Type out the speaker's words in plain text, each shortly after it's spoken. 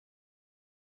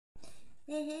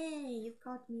Hey, you've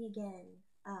caught me again.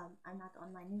 I'm not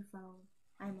on my new phone.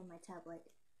 I'm on my tablet.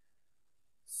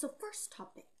 So first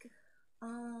topic.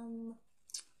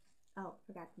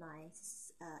 Forgot my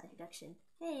introduction.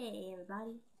 Hey,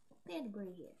 everybody.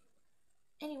 Banterbury here.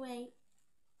 Anyway,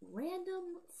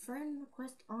 random friend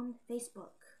request on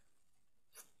Facebook.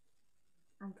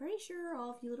 I'm pretty sure all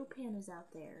of you little pandas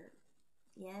out there.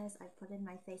 Yes, I put in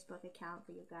my Facebook account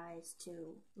for you guys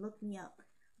to look me up,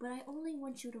 but I only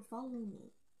want you to follow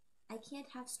me. I can't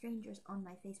have strangers on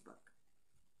my Facebook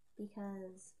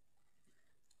because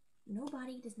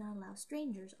nobody does not allow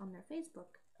strangers on their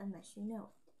Facebook unless you know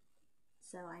it.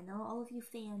 So I know all of you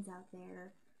fans out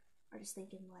there are just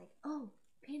thinking like, oh,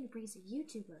 Panda Bree's a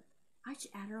YouTuber. I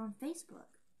should add her on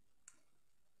Facebook.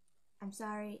 I'm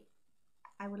sorry,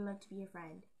 I would love to be your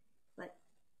friend, but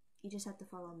you just have to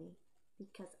follow me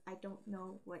because I don't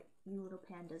know what you little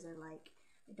pandas are like.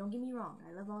 Don't get me wrong,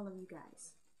 I love all of you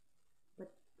guys,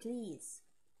 but please,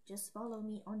 just follow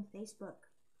me on Facebook.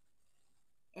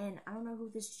 And I don't know who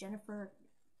this Jennifer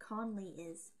Conley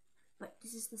is, but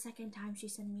this is the second time she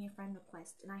sent me a friend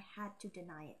request, and I had to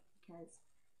deny it because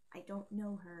I don't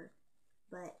know her,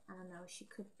 but I don't know, she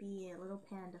could be a little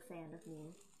panda fan of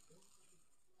me.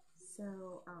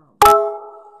 So,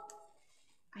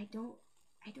 I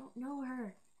don't know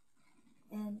her,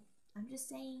 and I'm just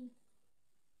saying,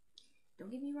 don't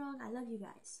get me wrong, I love you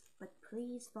guys, but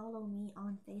please follow me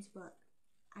on Facebook.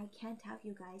 I can't have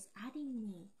you guys adding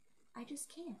me. I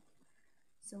just can't.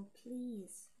 So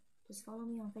please, just follow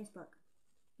me on Facebook.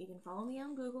 You can follow me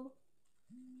on Google.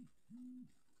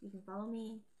 You can follow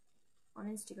me on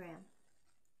Instagram.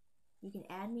 You can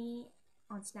add me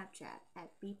on Snapchat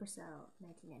at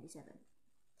bpurcell1997.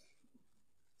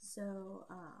 So,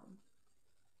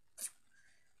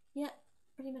 yeah,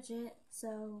 pretty much it.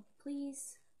 So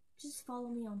please, just follow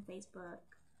me on Facebook.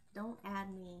 Don't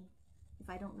add me if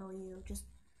I don't know you.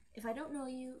 If I don't know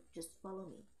you, just follow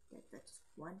me. That's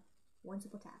one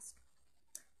simple task.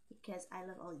 Because I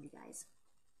love all you guys.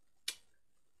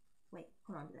 Wait,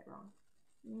 hold on, I did that wrong.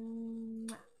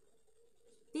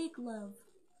 Big love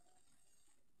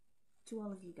to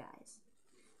all of you guys.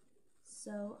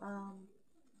 So,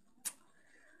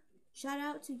 shout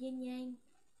out to Yin Yang.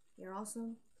 You're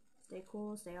awesome. Stay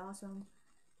cool, stay awesome.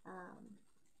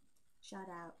 Shout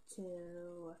out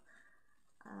to,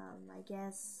 I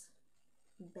guess,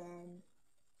 Ben,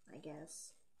 I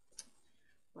guess.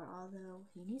 But although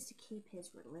he needs to keep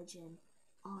his religion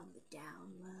on the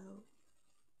down low.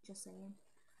 Just saying.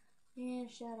 And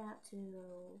shout out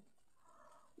to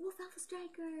Wolf Alpha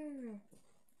Striker.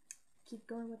 Keep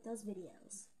going with those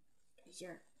videos, because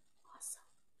you're awesome.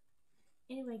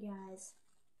 Anyway, guys,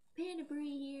 Panda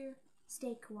Bree here.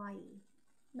 Stay kawaii,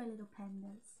 my little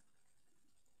pandas.